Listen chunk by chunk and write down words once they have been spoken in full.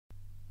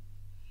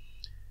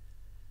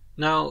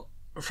Now,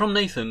 from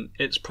Nathan,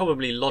 it's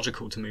probably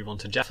logical to move on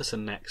to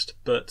Jefferson next,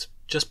 but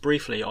just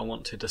briefly I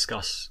want to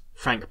discuss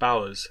Frank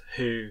Bowers,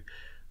 who,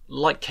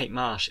 like Kate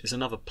Marsh, is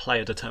another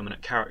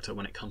player-determinate character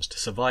when it comes to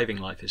surviving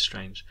Life is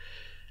Strange,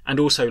 and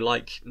also,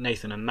 like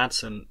Nathan and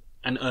Madsen,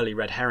 an early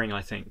red herring,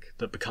 I think,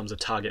 that becomes a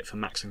target for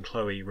Max and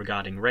Chloe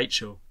regarding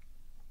Rachel.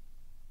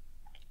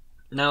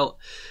 Now,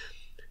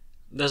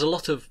 there's a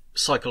lot of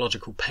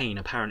psychological pain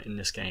apparent in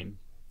this game.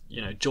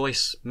 You know,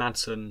 Joyce,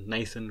 Madsen,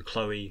 Nathan,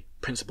 Chloe,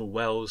 Principal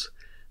Wells,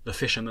 the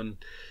fisherman,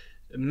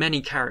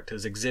 many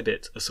characters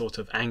exhibit a sort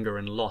of anger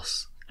and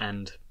loss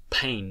and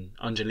pain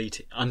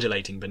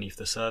undulating beneath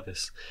the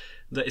surface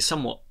that is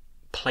somewhat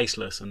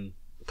placeless and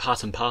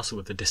part and parcel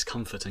with the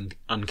discomfort and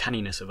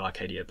uncanniness of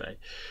Arcadia Bay.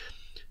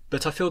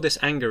 But I feel this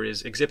anger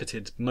is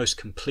exhibited most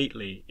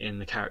completely in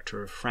the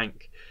character of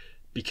Frank,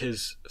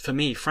 because for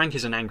me Frank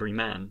is an angry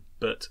man,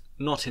 but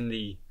not in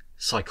the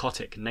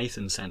psychotic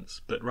Nathan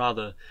sense, but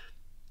rather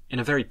in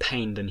a very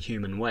pained and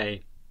human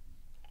way.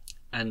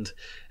 And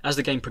as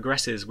the game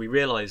progresses, we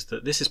realise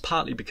that this is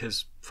partly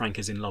because Frank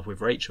is in love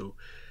with Rachel,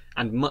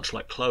 and much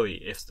like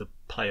Chloe, if the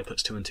player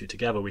puts two and two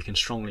together, we can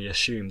strongly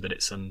assume that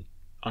it's an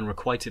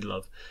unrequited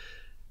love.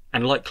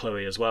 And like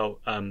Chloe as well,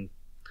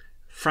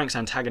 Frank's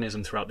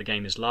antagonism throughout the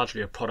game is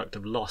largely a product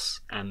of loss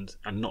and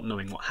not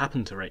knowing what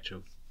happened to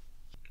Rachel.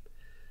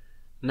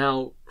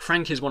 Now,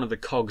 Frank is one of the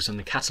cogs and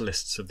the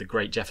catalysts of the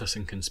Great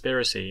Jefferson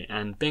Conspiracy,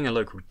 and being a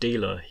local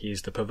dealer,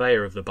 he's the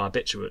purveyor of the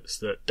barbiturates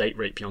that date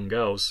rape young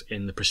girls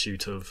in the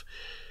pursuit of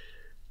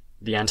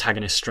the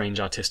antagonist's strange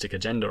artistic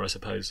agenda, I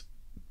suppose.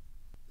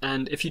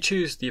 And if you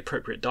choose the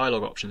appropriate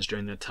dialogue options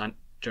during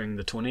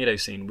the tornado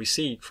scene, we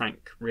see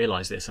Frank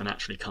realise this and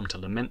actually come to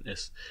lament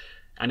this.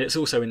 And it's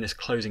also in this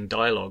closing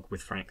dialogue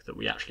with Frank that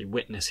we actually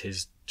witness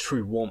his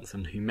true warmth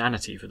and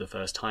humanity for the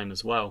first time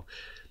as well.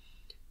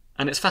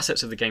 And it's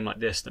facets of the game like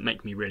this that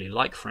make me really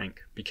like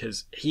Frank,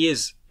 because he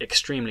is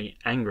extremely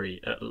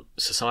angry at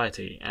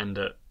society and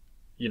at,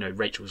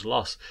 Rachel's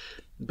loss,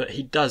 but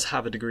he does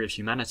have a degree of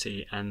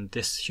humanity, and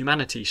this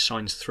humanity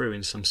shines through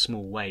in some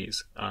small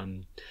ways.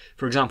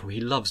 For example,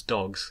 he loves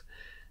dogs,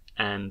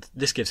 and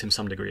this gives him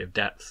some degree of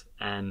depth,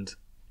 and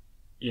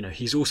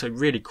he's also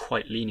really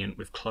quite lenient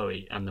with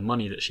Chloe and the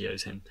money that she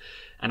owes him,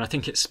 and I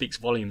think it speaks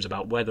volumes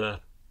about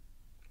whether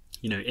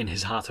in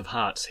his heart of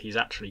hearts, he's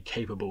actually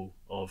capable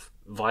of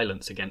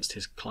violence against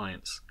his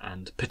clients,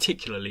 and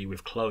particularly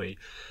with Chloe,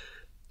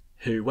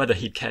 who, whether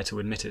he'd care to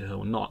admit it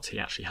or not, he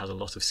actually has a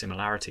lot of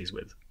similarities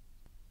with.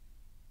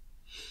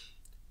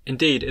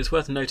 Indeed, it's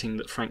worth noting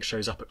that Frank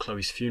shows up at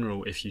Chloe's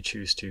funeral if you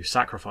choose to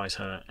sacrifice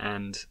her,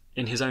 and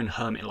in his own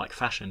hermit-like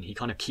fashion, he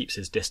kind of keeps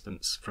his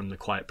distance from the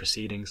quiet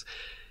proceedings,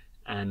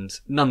 and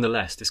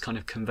nonetheless, this kind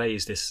of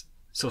conveys this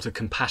sort of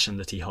compassion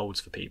that he holds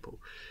for people.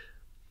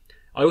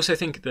 I also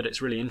think that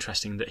it's really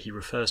interesting that he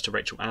refers to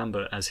Rachel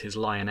Amber as his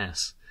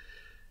lioness,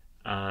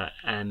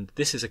 and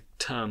this is a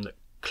term that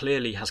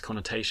clearly has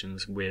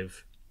connotations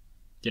with,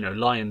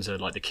 lions are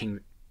like the king,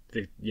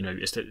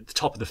 it's the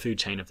top of the food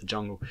chain of the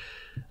jungle,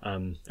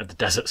 of the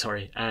desert,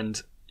 sorry,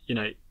 and,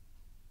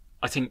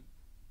 I think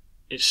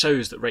it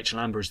shows that Rachel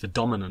Amber is the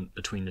dominant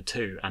between the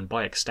two, and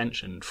by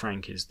extension,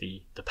 Frank is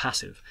the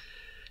passive.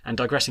 And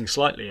digressing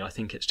slightly, I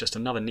think it's just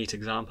another neat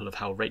example of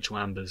how Rachel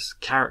Amber's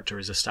character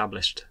is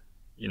established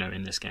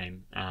in this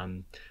game,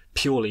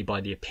 purely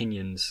by the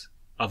opinions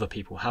other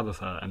people have of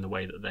her and the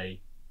way that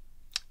they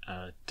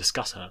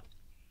discuss her.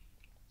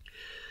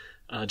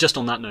 Just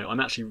on that note, I'm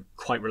actually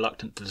quite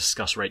reluctant to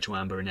discuss Rachel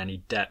Amber in any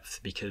depth,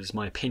 because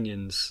my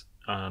opinions,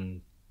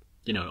 like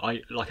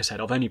I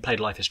said, I've only played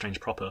Life is Strange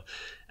proper,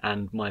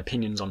 and my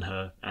opinions on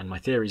her and my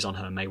theories on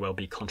her may well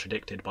be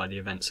contradicted by the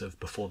events of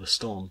Before the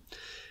Storm,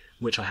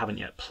 which I haven't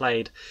yet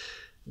played.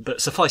 But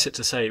suffice it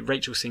to say,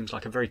 Rachel seems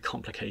like a very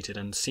complicated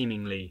and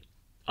seemingly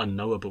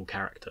unknowable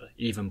character,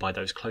 even by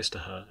those close to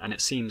her, and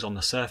it seems on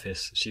the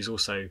surface she's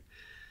also,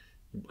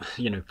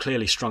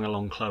 clearly strung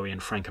along Chloe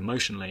and Frank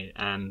emotionally,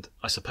 and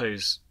I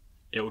suppose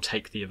it will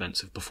take the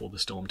events of Before the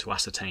Storm to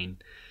ascertain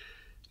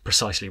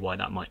precisely why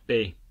that might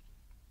be.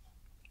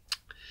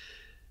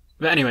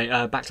 But anyway,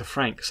 back to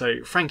Frank.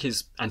 So Frank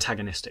is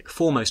antagonistic,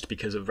 foremost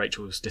because of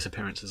Rachel's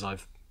disappearance, as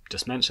I've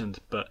just mentioned,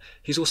 but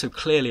he's also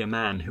clearly a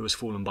man who has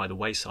fallen by the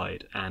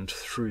wayside and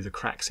through the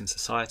cracks in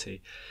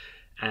society.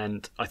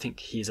 And I think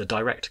he's a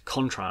direct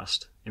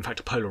contrast, in fact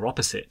a polar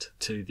opposite,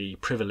 to the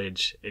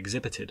privilege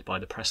exhibited by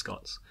the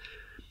Prescotts.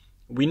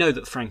 We know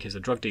that Frank is a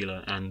drug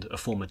dealer and a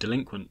former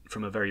delinquent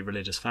from a very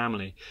religious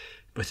family,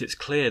 but it's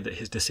clear that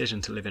his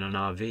decision to live in an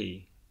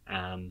RV,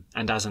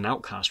 and as an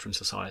outcast from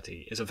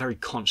society, is a very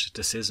conscious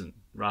decision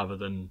rather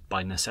than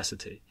by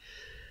necessity.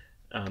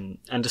 And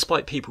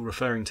despite people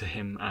referring to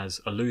him as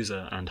a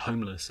loser and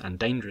homeless and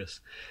dangerous,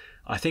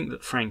 I think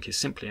that Frank is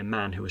simply a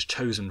man who has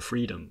chosen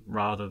freedom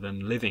rather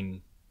than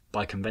living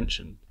by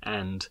convention.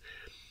 And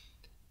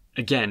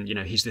again,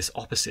 he's this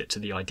opposite to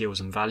the ideals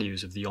and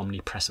values of the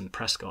omnipresent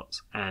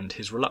Prescotts, and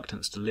his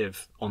reluctance to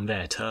live on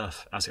their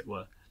turf, as it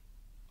were.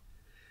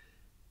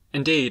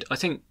 Indeed, I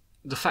think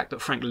the fact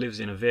that Frank lives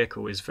in a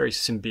vehicle is very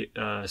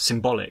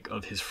symbolic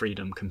of his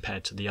freedom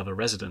compared to the other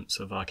residents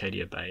of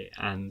Arcadia Bay,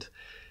 and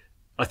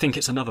I think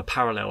it's another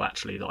parallel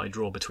actually that I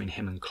draw between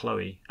him and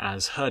Chloe,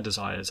 as her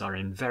desires are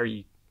in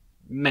very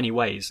many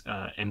ways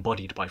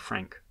embodied by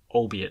Frank,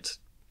 albeit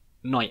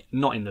not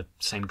in the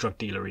same drug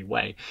dealery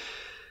way.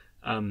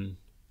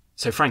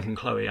 So Frank and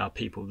Chloe are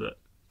people that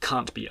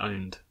can't be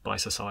owned by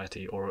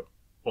society or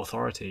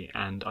authority,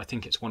 and I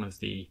think it's one of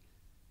the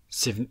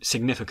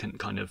significant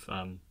kind of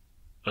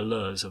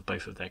allures of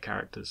both of their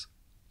characters.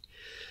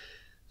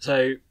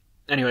 So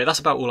anyway, that's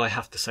about all I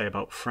have to say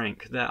about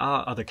Frank. There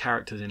are other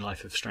characters in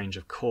Life is Strange,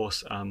 of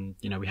course.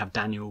 We have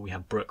Daniel, we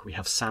have Brooke, we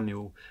have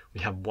Samuel, we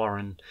have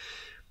Warren.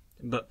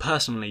 But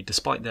personally,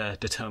 despite their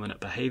determinate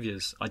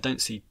behaviours, I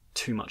don't see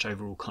too much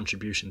overall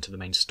contribution to the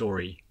main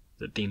story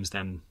that deems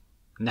them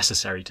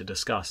necessary to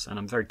discuss, and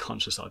I'm very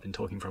conscious that I've been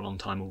talking for a long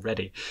time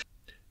already.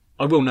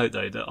 I will note,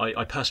 though, that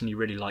I personally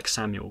really like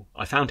Samuel.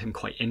 I found him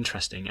quite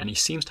interesting, and he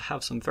seems to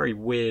have some very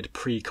weird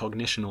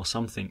precognition or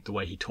something, the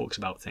way he talks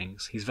about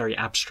things. He's very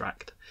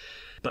abstract.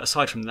 But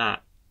aside from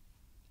that,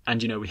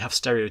 and we have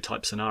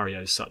stereotype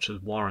scenarios such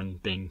as Warren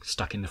being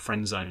stuck in the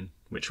friend zone,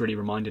 which really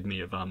reminded me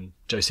of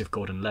Joseph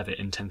Gordon-Levitt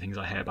in 10 Things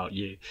I Hate About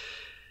You.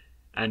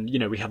 And,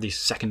 we have these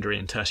secondary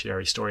and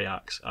tertiary story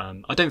arcs.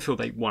 I don't feel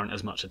they warrant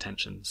as much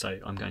attention, so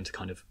I'm going to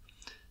kind of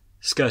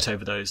skirt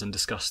over those and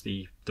discuss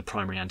the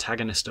primary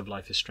antagonist of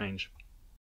Life is Strange.